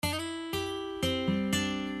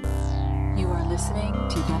listening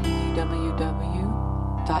to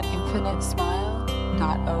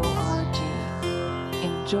www.infinitesmile.org.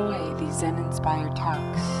 Enjoy these Zen-inspired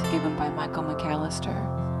talks given by Michael McAllister.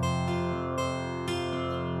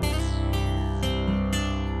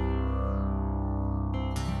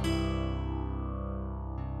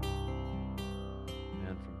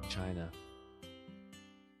 Man from China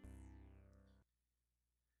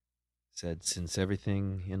said, since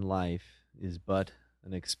everything in life is but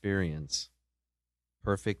an experience,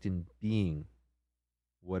 perfect in being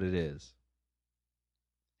what it is,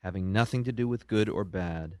 having nothing to do with good or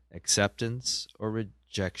bad, acceptance or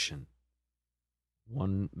rejection,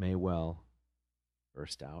 one may well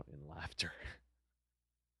burst out in laughter.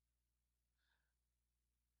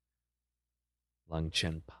 Lang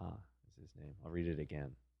Chen Pa is his name. I'll read it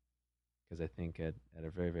again because I think at a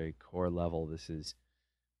very, very core level, this is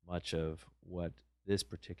much of what this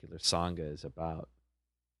particular Sangha is about.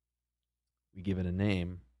 We give it a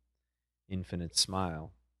name, Infinite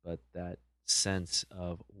Smile, but that sense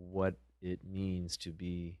of what it means to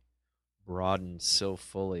be broadened so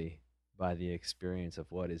fully by the experience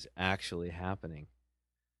of what is actually happening,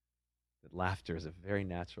 that laughter is a very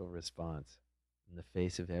natural response in the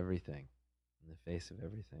face of everything,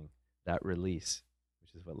 that release,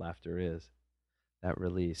 which is what laughter is, that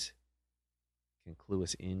release can clue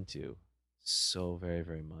us into so very,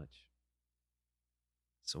 very much.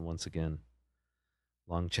 So once again,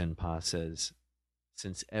 Lang Chen Pa says,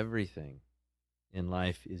 since everything in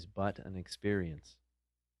life is but an experience,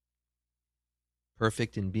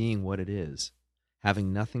 perfect in being what it is,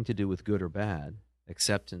 having nothing to do with good or bad,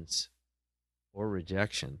 acceptance or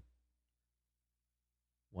rejection,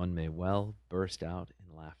 one may well burst out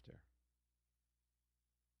in laughter.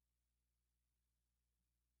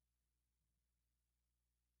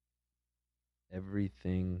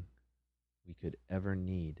 Everything we could ever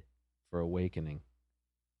need for awakening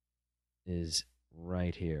is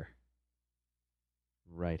right here.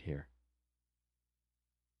 Right here.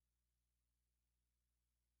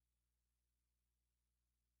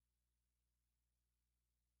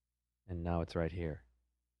 And now it's right here.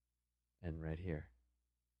 And right here.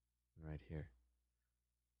 And right here.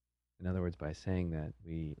 In other words, by saying that,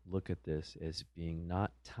 we look at this as being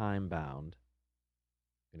not time-bound.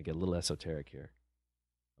 I'm going to get a little esoteric here.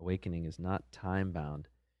 Awakening is not time-bound.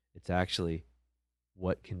 It's actually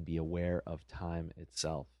what can be aware of time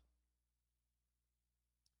itself.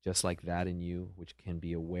 Just like that in you, which can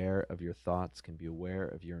be aware of your thoughts, can be aware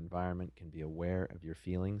of your environment, can be aware of your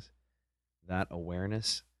feelings, that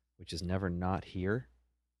awareness, which is never not here,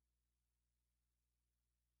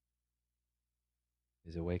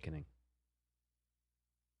 is awakening.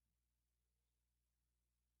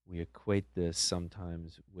 We equate this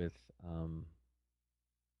sometimes with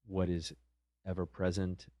what is ever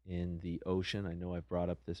present in the ocean. I know I've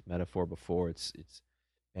brought up this metaphor before. It's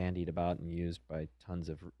bandied about and used by tons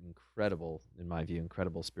of incredible, in my view,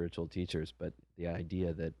 incredible spiritual teachers, but the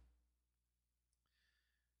idea that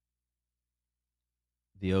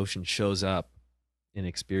the ocean shows up in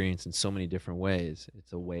experience in so many different ways.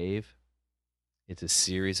 It's a wave. It's a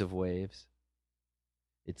series of waves.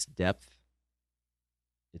 It's depth.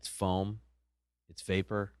 It's foam. It's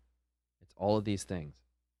vapor. It's all of these things.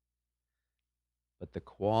 But the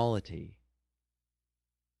quality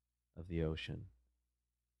of the ocean,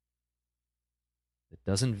 it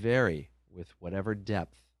doesn't vary with whatever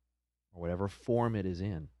depth or whatever form it is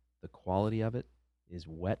in. The quality of it is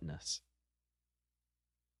wetness.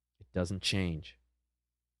 It doesn't change.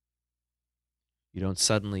 You don't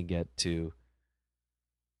suddenly get to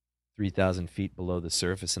 3,000 feet below the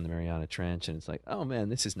surface in the Mariana Trench and it's like, oh man,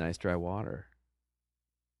 this is nice dry water.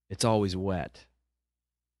 It's always wet.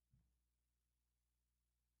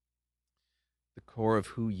 The core of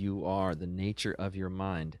who you are, the nature of your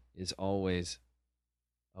mind, is always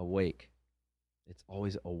awake. It's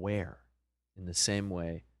always aware in the same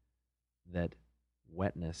way that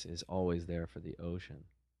wetness is always there for the ocean.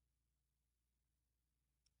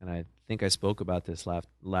 And I think I spoke about this laugh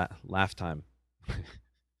time.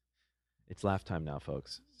 It's laugh time now,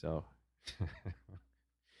 folks. So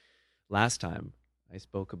last time I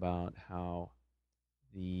spoke about how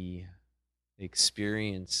the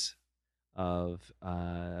experience of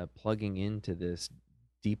plugging into this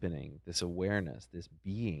deepening, this awareness, this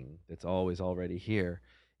being that's always already here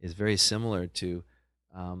is very similar to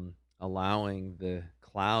allowing the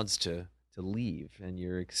clouds to leave and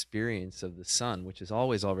your experience of the sun, which is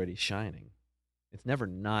always already shining. It's never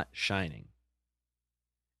not shining.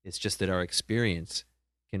 It's just that our experience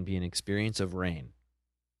can be an experience of rain,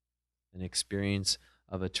 an experience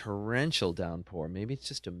of a torrential downpour. Maybe it's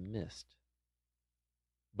just a mist,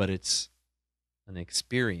 but it's an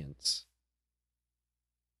experience,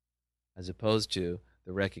 as opposed to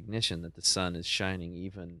the recognition that the sun is shining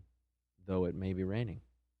even though it may be raining.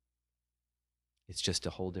 It's just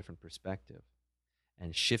a whole different perspective.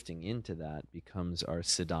 And shifting into that becomes our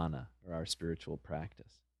sadhana, or our spiritual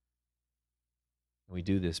practice. And we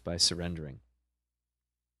do this by surrendering.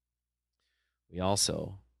 We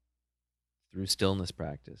also, through stillness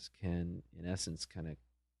practice, can, in essence, kind of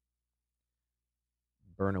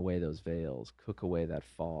burn away those veils, cook away that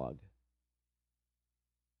fog.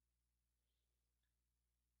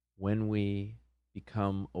 When we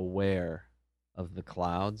become aware of the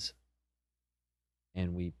clouds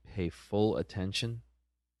and we pay full attention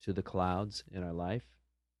to the clouds in our life,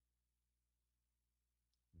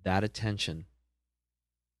 that attention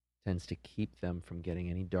tends to keep them from getting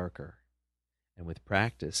any darker. And with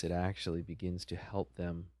practice, it actually begins to help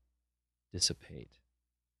them dissipate.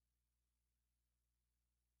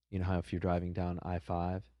 You know how if you're driving down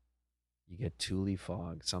I-5, you get tule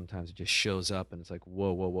fog. Sometimes it just shows up and it's like,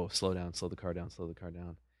 whoa, whoa, whoa, slow down, slow the car down, slow the car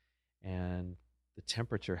down. And the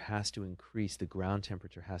temperature has to increase, the ground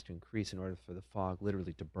temperature has to increase in order for the fog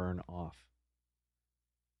literally to burn off.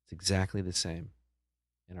 It's exactly the same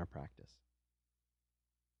in our practice.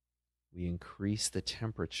 We increase the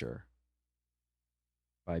temperature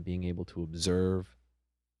by being able to observe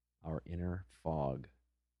our inner fog.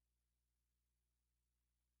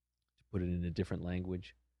 To put it in a different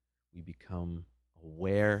language, we become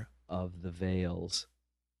aware of the veils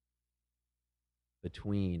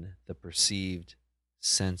between the perceived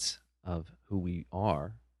sense of who we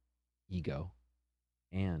are, ego,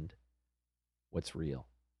 and what's real.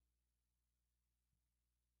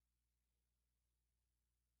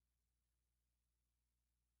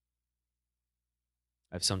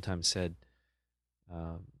 I've sometimes said,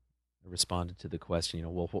 responded to the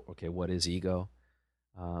question, well, okay, what is ego?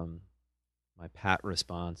 My pat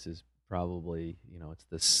response is probably,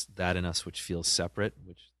 it's that in us which feels separate,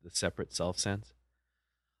 which the separate self sense.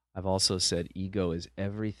 I've also said ego is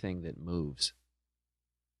everything that moves.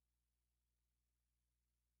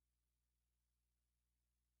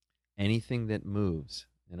 Anything that moves,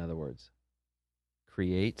 in other words,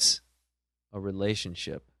 creates a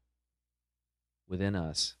relationship within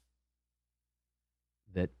us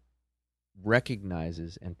that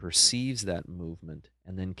recognizes and perceives that movement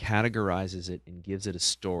and then categorizes it and gives it a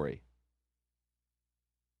story.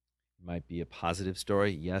 It might be a positive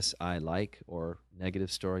story, yes, I like, or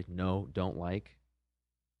negative story, no, don't like,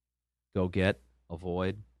 go get,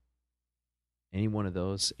 avoid, any one of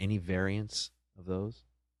those, any variance of those.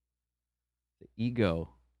 The ego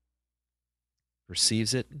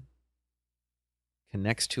perceives it,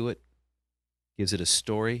 connects to it, gives it a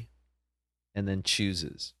story, and then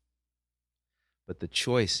chooses. But the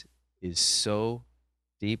choice is so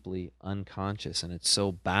deeply unconscious and it's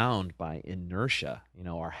so bound by inertia,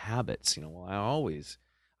 our habits. Well, I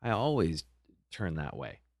always turn that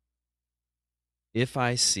way. If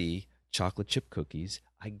I see chocolate chip cookies,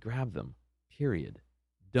 I grab them, period.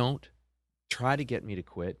 Don't try to get me to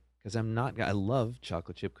quit, because I love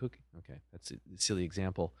chocolate chip cookie. Okay, that's a silly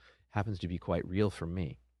example, happens to be quite real for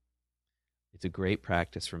me. It's a great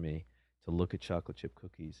practice for me to look at chocolate chip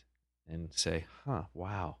cookies and say,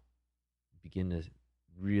 wow, begin to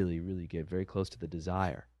really, really get very close to the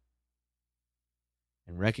desire.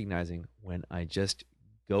 And recognizing when I just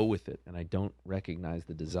go with it and I don't recognize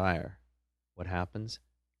the desire, what happens?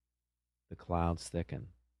 The clouds thicken.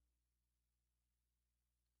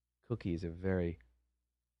 Cookies are very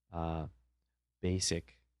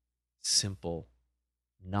basic, simple,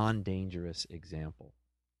 non-dangerous example.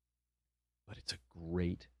 But it's a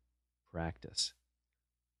great practice.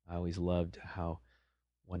 I always loved how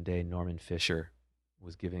one day Norman Fisher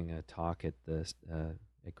was giving a talk at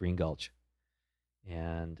Green Gulch,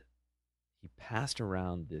 and he passed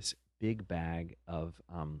around this big bag of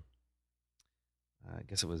I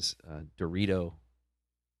guess it was Dorito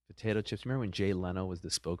potato chips. Remember when Jay Leno was the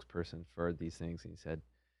spokesperson for these things, and he said,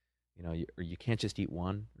 you can't just eat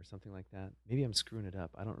one or something like that. Maybe I'm screwing it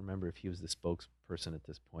up. I don't remember if he was the spokesperson at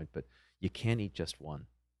this point, but you can't eat just one.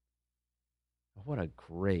 What a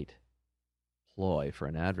great ploy for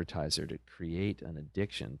an advertiser to create an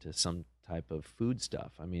addiction to some type of food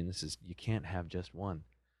stuff. I mean, you can't have just one.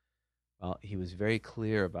 Well, he was very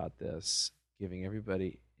clear about this, giving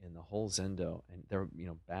everybody in the whole Zendo, and there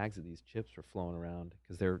were, bags of these chips were flowing around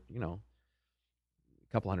because they're, a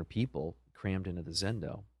couple hundred people crammed into the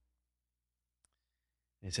Zendo.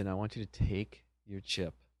 And he said, I want you to take your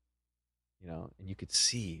chip, and you could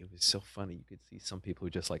see, it was so funny. You could see some people who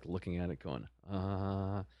just like looking at it going,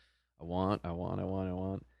 I want.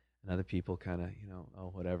 And other people kind of,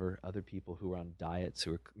 whatever, other people who are on diets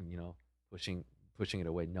who are, pushing it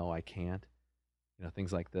away. No, I can't.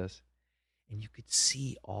 Things like this. And you could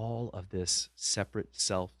see all of this separate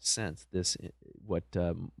self sense, this what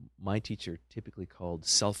my teacher typically called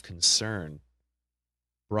self concern,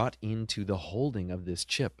 brought into the holding of this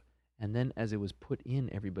chip. And then as it was put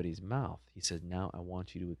in everybody's mouth, he said, now I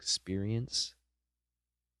want you to experience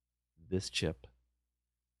this chip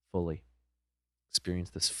fully. Experience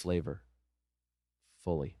this flavor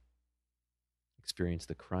fully. Experience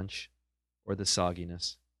the crunch or the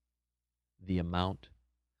sogginess, the amount,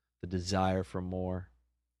 the desire for more,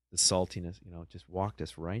 the saltiness, just walked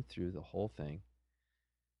us right through the whole thing.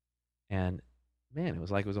 And man, it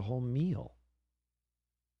was like it was a whole meal.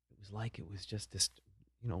 It was like it was just this,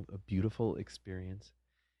 a beautiful experience.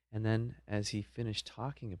 And then as he finished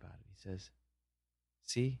talking about it, he says,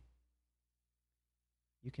 see,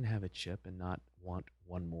 you can have a chip and not want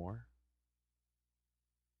one more.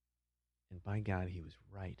 And by God, he was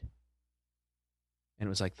right. And it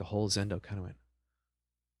was like the whole Zendo kind of went,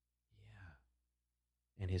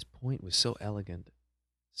 yeah. And his point was so elegant,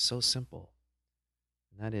 so simple.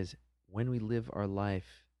 And that is, when we live our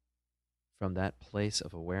life from that place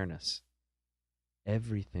of awareness,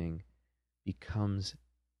 everything becomes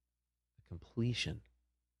a completion.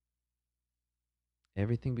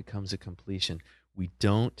 Everything becomes a completion. We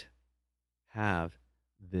don't have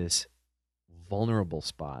this vulnerable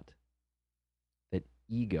spot that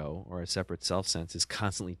ego or a separate self sense is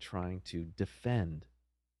constantly trying to defend.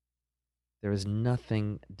 There is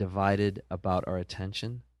nothing divided about our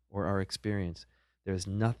attention or our experience. There is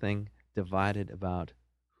nothing divided about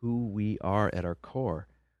who we are at our core.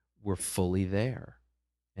 We're fully there.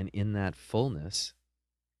 And in that fullness,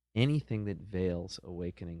 anything that veils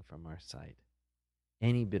awakening from our sight,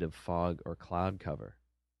 any bit of fog or cloud cover,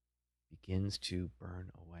 begins to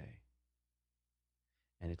burn away.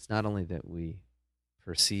 And it's not only that we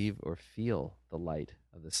perceive or feel the light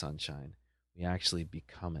of the sunshine, we actually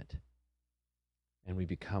become it. And we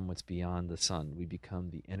become what's beyond the sun. We become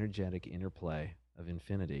the energetic interplay of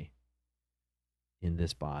infinity in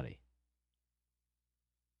this body.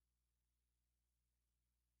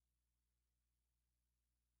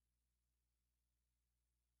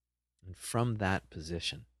 And from that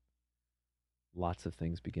position, lots of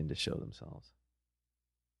things begin to show themselves.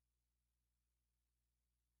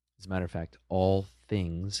 As a matter of fact, all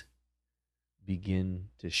things begin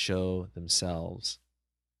to show themselves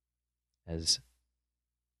as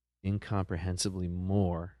incomprehensibly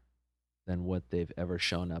more than what they've ever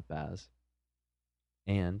shown up as,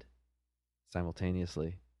 and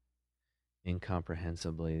simultaneously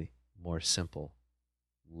incomprehensibly more simple,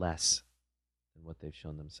 less than what they've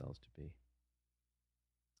shown themselves to be.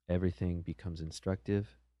 Everything becomes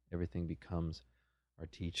instructive. Everything becomes our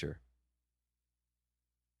teacher.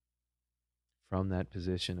 From that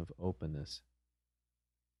position of openness,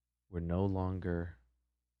 we're no longer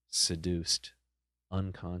seduced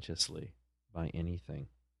unconsciously by anything.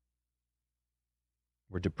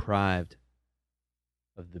 We're deprived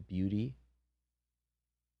of the beauty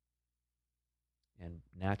and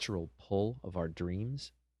natural pull of our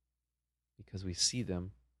dreams because we see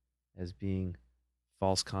them as being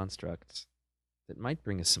false constructs that might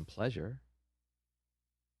bring us some pleasure,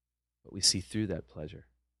 but we see through that pleasure.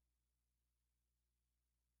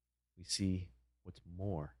 We see what's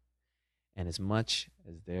more. And as much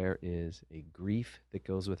as there is a grief that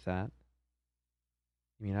goes with that,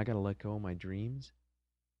 I got to let go of my dreams?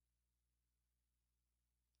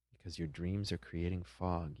 Because your dreams are creating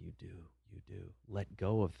fog. You do. Let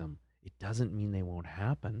go of them. It doesn't mean they won't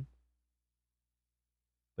happen.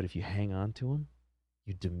 But if you hang on to them,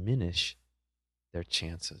 you diminish their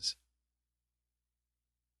chances.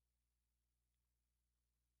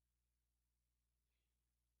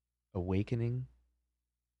 Awakening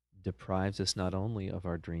deprives us not only of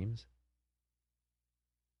our dreams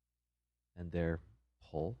and their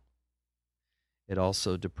pull, it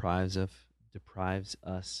also deprives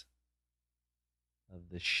us of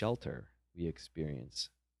the shelter we experience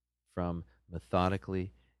from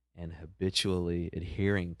methodically and habitually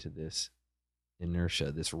adhering to this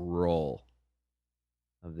inertia, this roll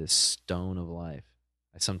of this stone of life.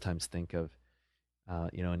 I sometimes think of,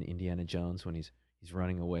 in Indiana Jones when he's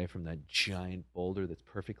running away from that giant boulder that's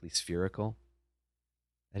perfectly spherical.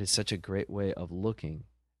 That is such a great way of looking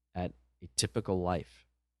at a typical life,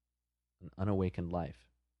 an unawakened life.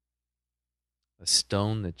 A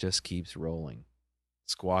stone that just keeps rolling,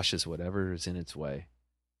 squashes whatever is in its way,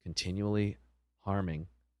 continually harming.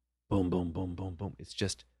 Boom, boom, boom, boom, boom. It's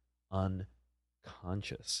just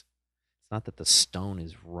unconscious. It's not that the stone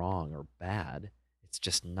is wrong or bad. It's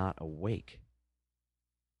just not awake.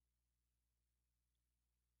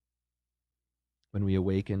 When we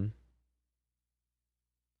awaken,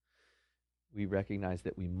 we recognize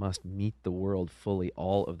that we must meet the world fully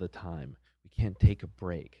all of the time. We can't take a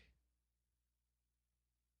break.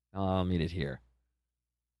 I'll meet it here.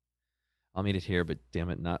 I'll meet it here, but damn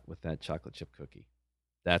it, not with that chocolate chip cookie.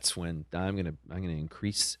 That's when I'm gonna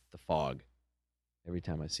increase the fog every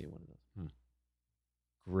time I see one of those.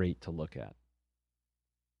 Great to look at.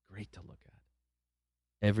 Great to look at.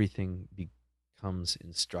 Everything becomes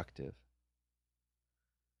instructive.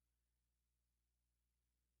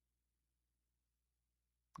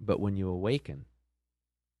 But when you awaken,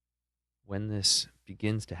 when this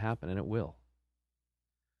begins to happen, and it will,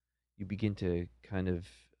 you begin to kind of,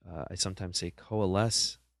 I sometimes say,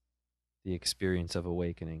 coalesce the experience of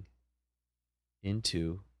awakening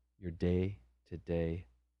into your day to day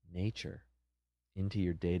nature, into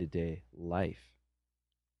your day to day life.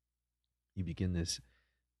 You begin this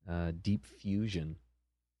deep fusion.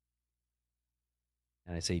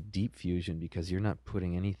 And I say deep fusion because you're not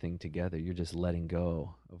putting anything together. You're just letting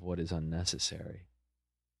go of what is unnecessary.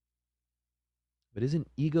 But isn't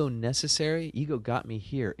ego necessary? Ego got me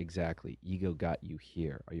here. Exactly. Ego got you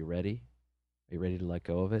here. Are you ready? Are you ready to let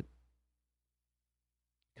go of it?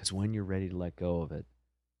 Because when you're ready to let go of it,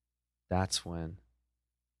 that's when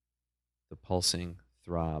the pulsing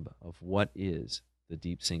throb of what is the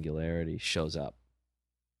deep singularity shows up.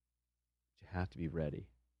 You have to be ready.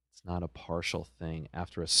 It's not a partial thing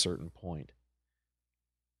after a certain point.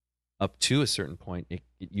 Up to a certain point, it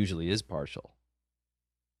usually is partial.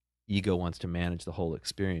 Ego wants to manage the whole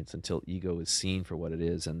experience until ego is seen for what it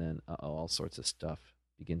is, and then all sorts of stuff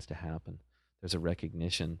begins to happen. There's a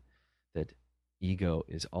recognition that ego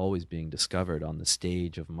is always being discovered on the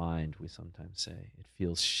stage of mind, we sometimes say. It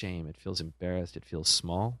feels shame, it feels embarrassed, it feels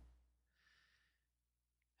small,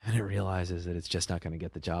 and it realizes that it's just not going to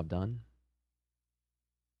get the job done.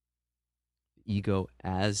 Ego,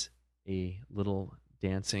 as a little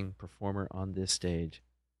dancing performer on this stage,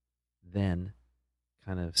 then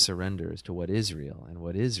kind of surrenders to what is real. And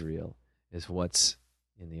what is real is what's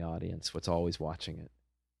in the audience, what's always watching it.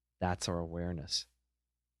 That's our awareness.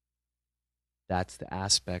 That's the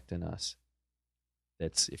aspect in us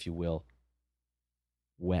that's, if you will,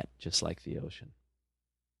 wet, just like the ocean.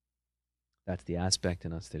 That's the aspect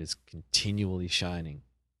in us that is continually shining,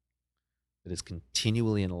 that is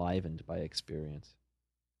continually enlivened by experience.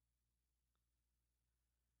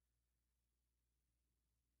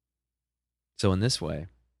 So in this way,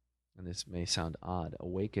 and this may sound odd,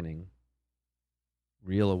 awakening,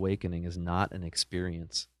 real awakening is not an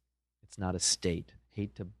experience. It's not a state.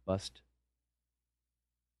 Hate to bust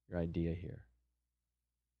your idea here.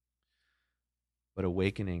 But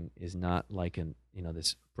awakening is not like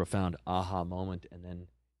this profound aha moment, and then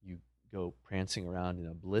you go prancing around in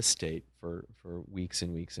a bliss state for weeks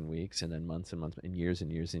and weeks and weeks, and then months and months and years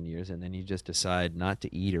and years and years, and then you just decide not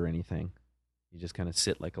to eat or anything. You just kind of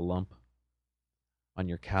sit like a lump on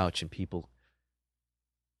your couch, and people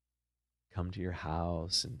come to your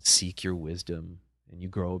house and seek your wisdom, and you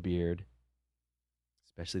grow a beard.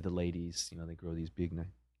 Especially the ladies, they grow these big,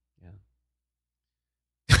 yeah.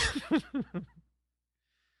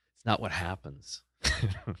 It's not what happens.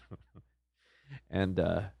 And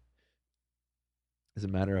as a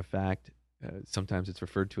matter of fact, sometimes it's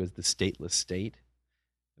referred to as the stateless state.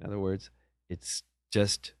 In other words, it's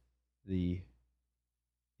just the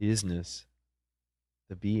isness,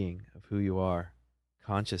 the being of who you are,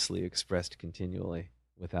 consciously expressed continually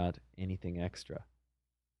without anything extra.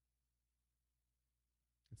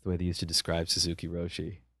 It's the way they used to describe Suzuki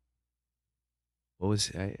Roshi. What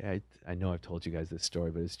was I know I've told you guys this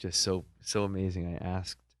story, but it's just so amazing. I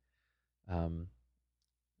asked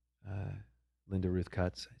Linda Ruth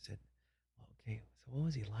Cutts. I said, "Okay, so what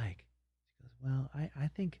was he like?" She goes, "Well, I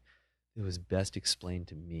think it was best explained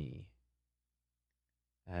to me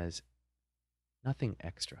as nothing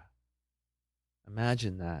extra.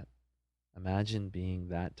 Imagine that. Imagine being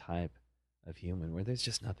that type of human where there's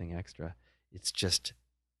just nothing extra. It's just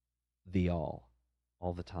the all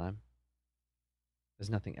the time. There's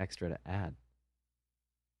nothing extra to add.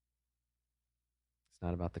 It's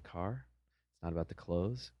not about the car. It's not about the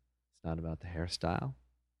clothes. It's not about the hairstyle.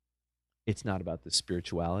 It's not about the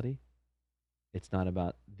spirituality. It's not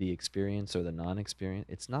about the experience or the non-experience.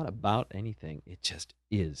 It's not about anything. It just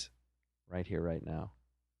is right here, right now.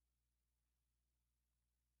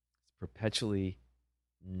 It's perpetually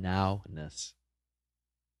nowness.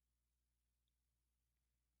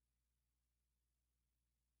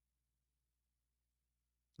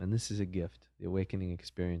 And this is a gift. The awakening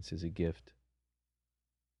experience is a gift.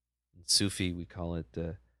 In Sufi, we call it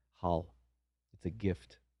hal. It's a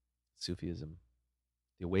gift. Sufism.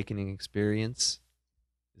 The awakening experience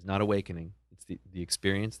is not awakening. It's the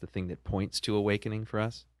experience, the thing that points to awakening for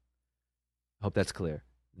us. I hope that's clear.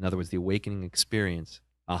 In other words, the awakening experience,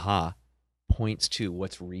 aha, points to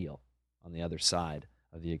what's real on the other side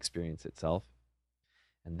of the experience itself.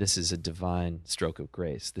 And this is a divine stroke of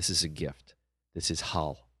grace. This is a gift. This is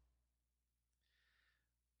Hal.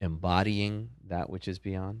 Embodying that which is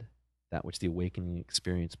beyond, that which the awakening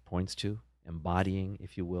experience points to, embodying,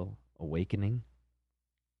 if you will, awakening.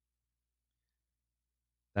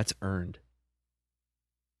 That's earned.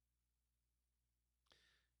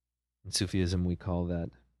 In Sufism, we call that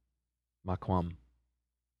maqam.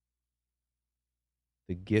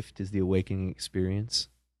 The gift is the awakening experience.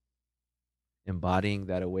 Embodying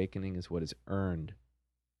that awakening is what is earned.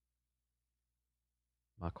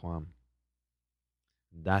 Maqam.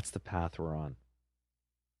 That's the path we're on.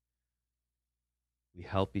 We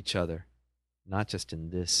help each other, not just in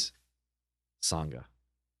this Sangha,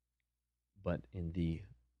 but in the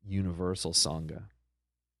universal Sangha.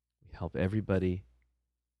 We help everybody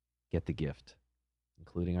get the gift,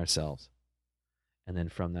 including ourselves. And then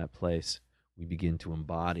from that place, we begin to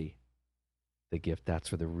embody the gift.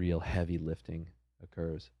 That's where the real heavy lifting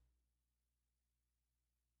occurs.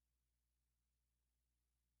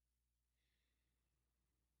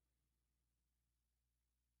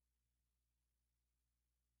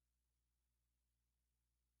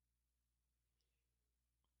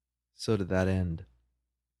 So to that end,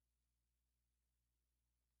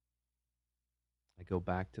 I go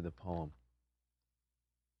back to the poem.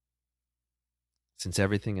 Since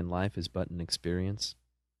everything in life is but an experience,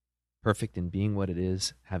 perfect in being what it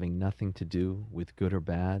is, having nothing to do with good or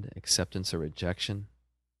bad, acceptance or rejection,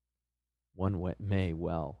 one may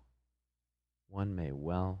well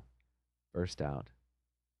burst out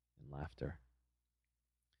in laughter.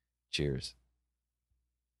 Cheers.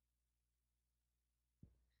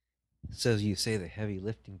 So you say the heavy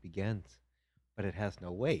lifting begins, but it has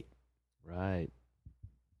no weight. Right.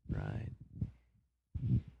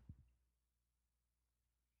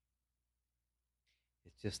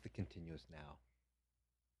 It's just the continuous now.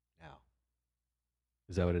 Now.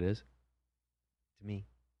 Is that what it is? To me.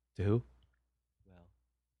 To who? Well,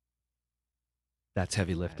 that's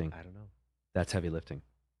heavy lifting. I don't know. That's heavy lifting.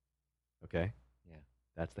 Okay? Yeah.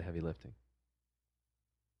 That's the heavy lifting.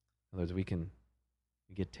 In other words, we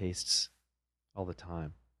get tastes all the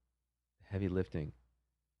time. The heavy lifting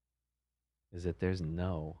is that there's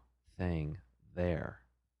no thing there.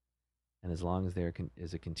 And as long as there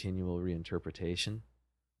is a continual reinterpretation,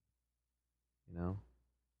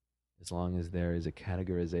 as long as there is a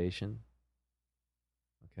categorization,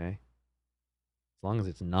 okay? As long as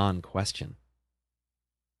it's non-question,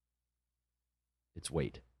 it's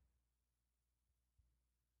weight.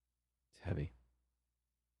 It's heavy.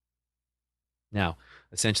 Now,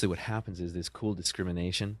 essentially what happens is this cool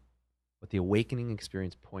discrimination. What the awakening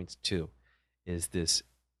experience points to is this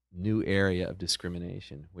new area of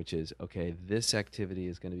discrimination, which is, okay, this activity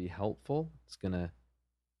is going to be helpful. It's going to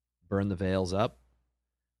burn the veils up.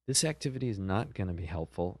 This activity is not going to be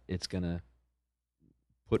helpful. It's going to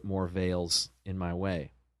put more veils in my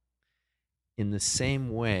way. In the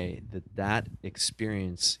same way that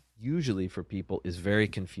experience usually for people is very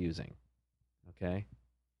confusing, okay?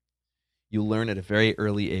 You learn at a very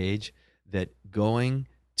early age that going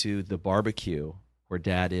to the barbecue where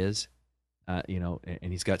dad is,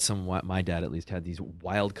 and he's got my dad at least had these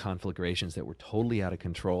wild conflagrations that were totally out of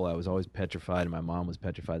control. I was always petrified, and my mom was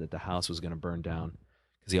petrified that the house was going to burn down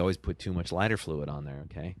because he always put too much lighter fluid on there,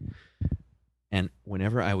 okay? And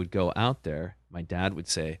whenever I would go out there, my dad would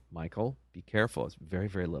say, Michael, be careful. It's very,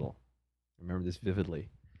 very little. I remember this vividly.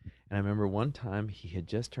 And I remember one time he had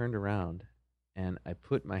just turned around, and I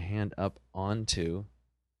put my hand up onto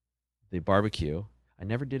the barbecue. I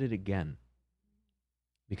never did it again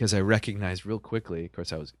because I recognized real quickly, of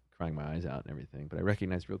course I was crying my eyes out and everything, but I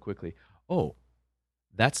recognized real quickly, oh,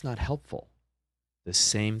 that's not helpful. The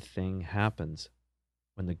same thing happens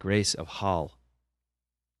when the grace of Hal,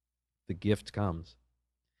 the gift, comes.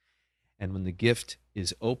 And when the gift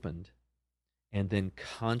is opened and then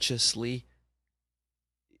consciously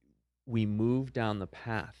we move down the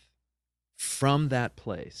path, from that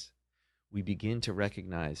place, we begin to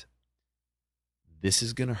recognize this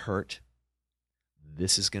is going to hurt.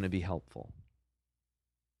 This is going to be helpful.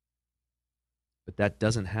 But that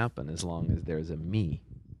doesn't happen as long as there's a me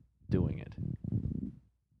doing it.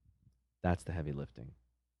 That's the heavy lifting.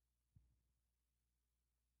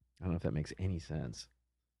 I don't know if that makes any sense.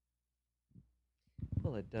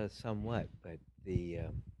 Well, it does somewhat, but the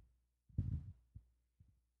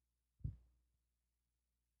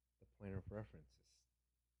point of reference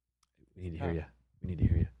is We need to hear you. We need to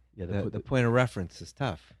hear you. Yeah, The point of reference is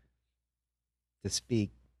tough to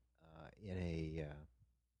speak in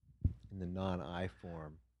the non-I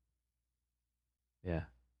form. yeah.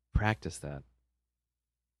 Practice that.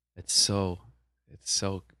 It's so.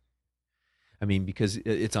 I mean, because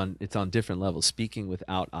it's on different levels. Speaking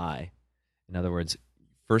without I, in other words,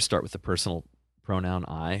 first start with the personal pronoun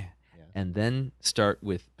I, Yeah. and then start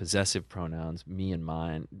with possessive pronouns, me and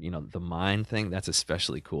mine. The mine thing, that's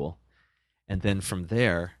especially cool. And then from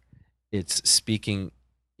there, it's speaking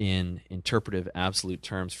in interpretive absolute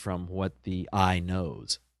terms from what the I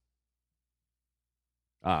knows.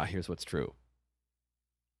 Here's what's true.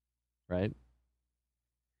 Right?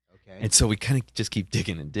 Okay. And so we kind of just keep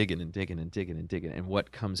digging and digging and digging and digging and digging. And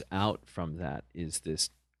what comes out from that is this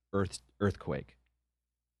earthquake.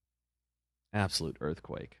 Absolute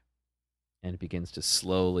earthquake. And it begins to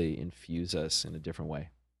slowly infuse us in a different way.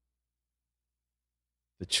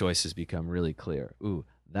 The choices become really clear. Ooh,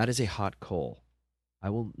 that is a hot coal. I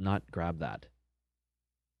will not grab that.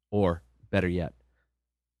 Or, better yet,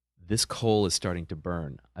 this coal is starting to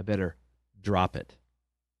burn. I better drop it.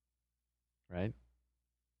 Right?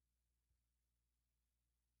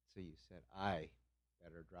 So you said I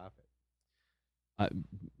better drop it.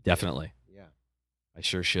 Definitely. Yeah. I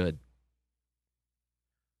sure should.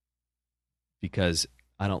 Because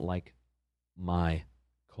I don't like my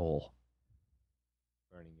coal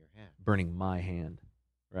Burning your hand. burning my hand.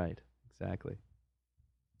 Right. Exactly.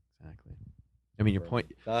 I mean, your Burning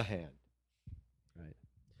point. The hand. Right.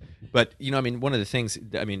 But one of the things.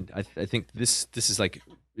 I think this is like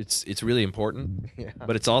it's really important, Yeah.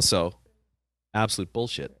 but it's also absolute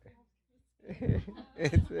bullshit.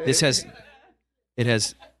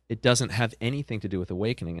 It doesn't have anything to do with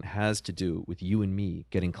awakening. It has to do with you and me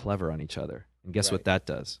getting clever on each other. And guess what Right. that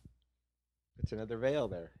does? It's another veil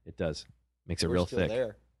there. It does. Makes it We're real still thick.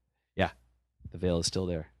 there. Yeah. The veil is still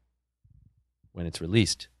there. When it's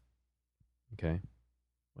released. Okay?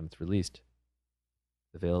 When it's released,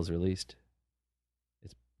 the veil is released.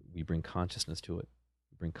 We bring consciousness to it.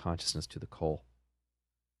 We bring consciousness to the coal.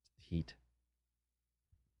 Heat.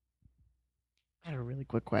 I had a really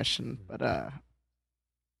quick question, but I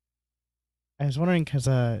was wondering because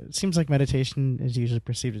it seems like meditation is usually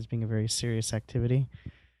perceived as being a very serious activity.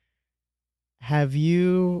 Have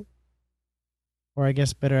you, or I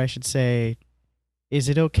guess better I should say, is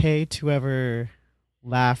it okay to ever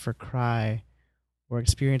laugh or cry or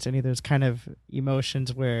experience any of those kind of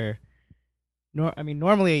emotions where,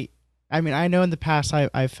 normally, I know in the past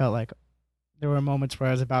I felt like there were moments where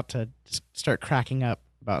I was about to just start cracking up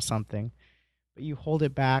about something, but you hold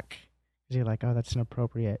it back because you're like, oh, that's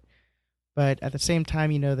inappropriate. But at the same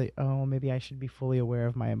time, you know that, oh, maybe I should be fully aware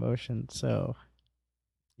of my emotions. So,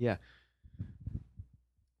 Yeah.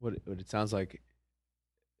 What it sounds like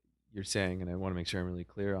you're saying, and I want to make sure I'm really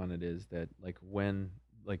clear on it, is that when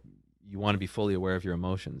you want to be fully aware of your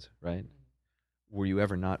emotions, right? Were you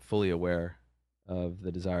ever not fully aware of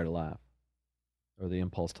the desire to laugh or the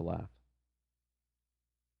impulse to laugh?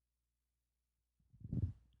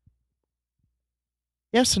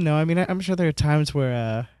 yes and no. I'm sure there are times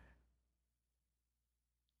where,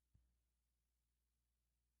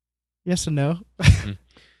 yes and no.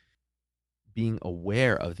 Being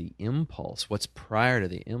aware of the impulse, what's prior to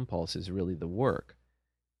the impulse, is really the work.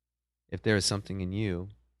 If there is something in you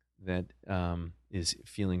that is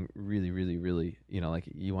feeling really, really, really, like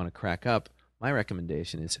you want to crack up, my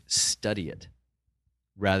recommendation is study it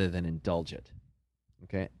rather than indulge it.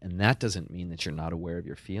 Okay? And that doesn't mean that you're not aware of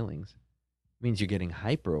your feelings. It means you're getting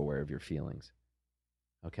hyper aware of your feelings.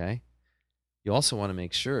 Okay? You also want to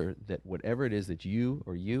make sure that whatever it is that you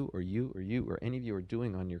or any of you are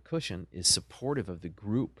doing on your cushion is supportive of the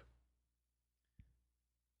group.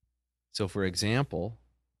 So, for example,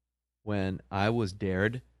 when I was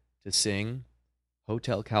dared to sing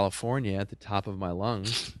Hotel California at the top of my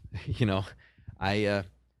lungs, I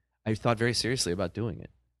thought very seriously about doing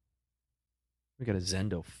it. We got a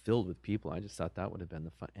Zendo filled with people. I just thought that would have been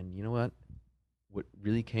the fun. And you know what? What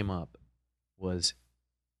really came up was,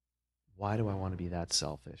 why do I want to be that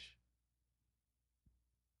selfish?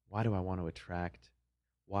 Why do I want to attract?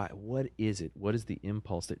 What is it? What is the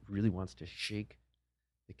impulse that really wants to shake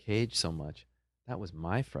the cage so much? That was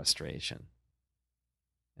my frustration.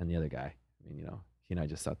 And the other guy, he and I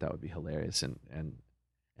just thought that would be hilarious. And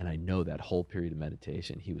I know that whole period of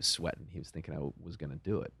meditation, he was sweating. He was thinking I was going to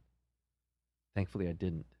do it. Thankfully, I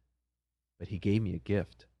didn't. But he gave me a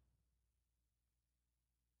gift.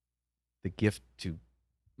 The gift to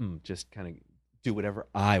just kind of do whatever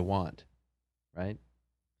I want, right?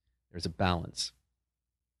 There's a balance.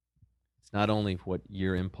 It's not only what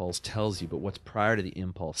your impulse tells you, but what's prior to the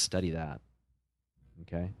impulse. Study that.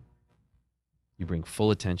 Okay? You bring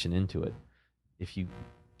full attention into it. If you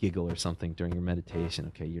giggle or something during your meditation,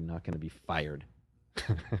 okay, you're not going to be fired.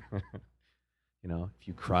 You know, if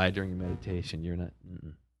you cry during your meditation, you're not.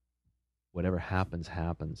 Whatever happens,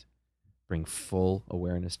 happens. Bring full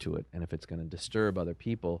awareness to it, and if it's going to disturb other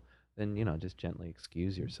people, then just gently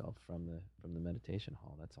excuse yourself from the meditation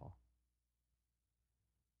hall. That's all.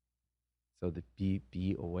 So that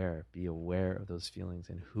be aware of those feelings,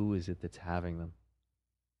 and who is it that's having them?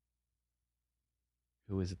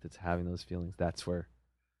 Who is it that's having those feelings? That's where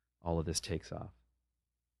all of this takes off.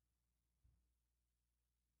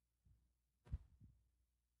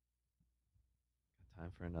 Got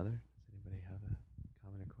time for another? Does anybody have a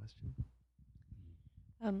comment or question?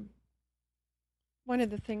 One of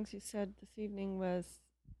the things you said this evening was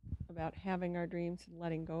about having our dreams and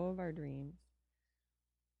letting go of our dreams.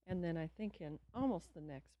 And then I think in almost the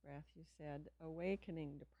next breath you said,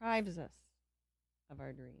 awakening deprives us of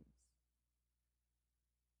our dreams.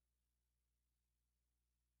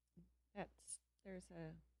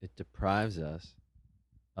 It deprives us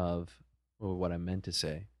of, or what I meant to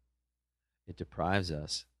say, it deprives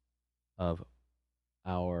us of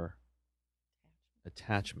our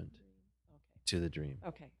attachment to the dream.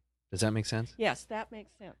 Okay. Does that make sense? Yes, that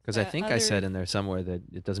makes sense. Because I think I said in there somewhere that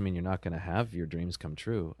it doesn't mean you're not going to have your dreams come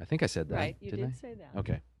true. I think I said that. Right, you didn't did I? say that.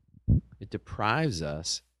 Okay. It deprives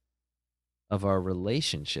us of our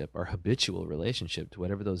relationship, our habitual relationship to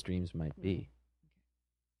whatever those dreams might be.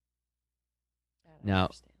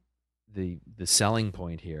 Now, the selling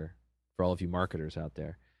point here for all of you marketers out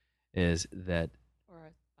there is that, or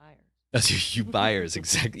us buyers. That's you buyers,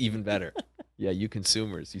 exactly, even better. Yeah, you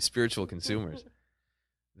consumers, you spiritual consumers.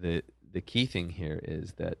 The key thing here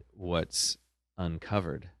is that what's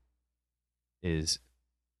uncovered is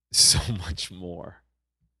so much more.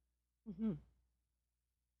 Mm-hmm.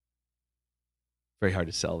 Very hard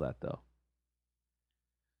to sell that, though.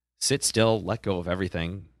 Sit still, let go of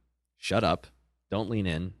everything, shut up, don't lean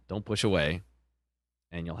in, don't push away,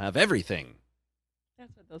 and you'll have everything.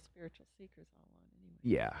 That's what those spiritual seekers all want anyway.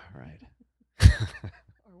 Yeah, right.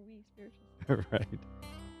 Or we spiritual seekers. Right.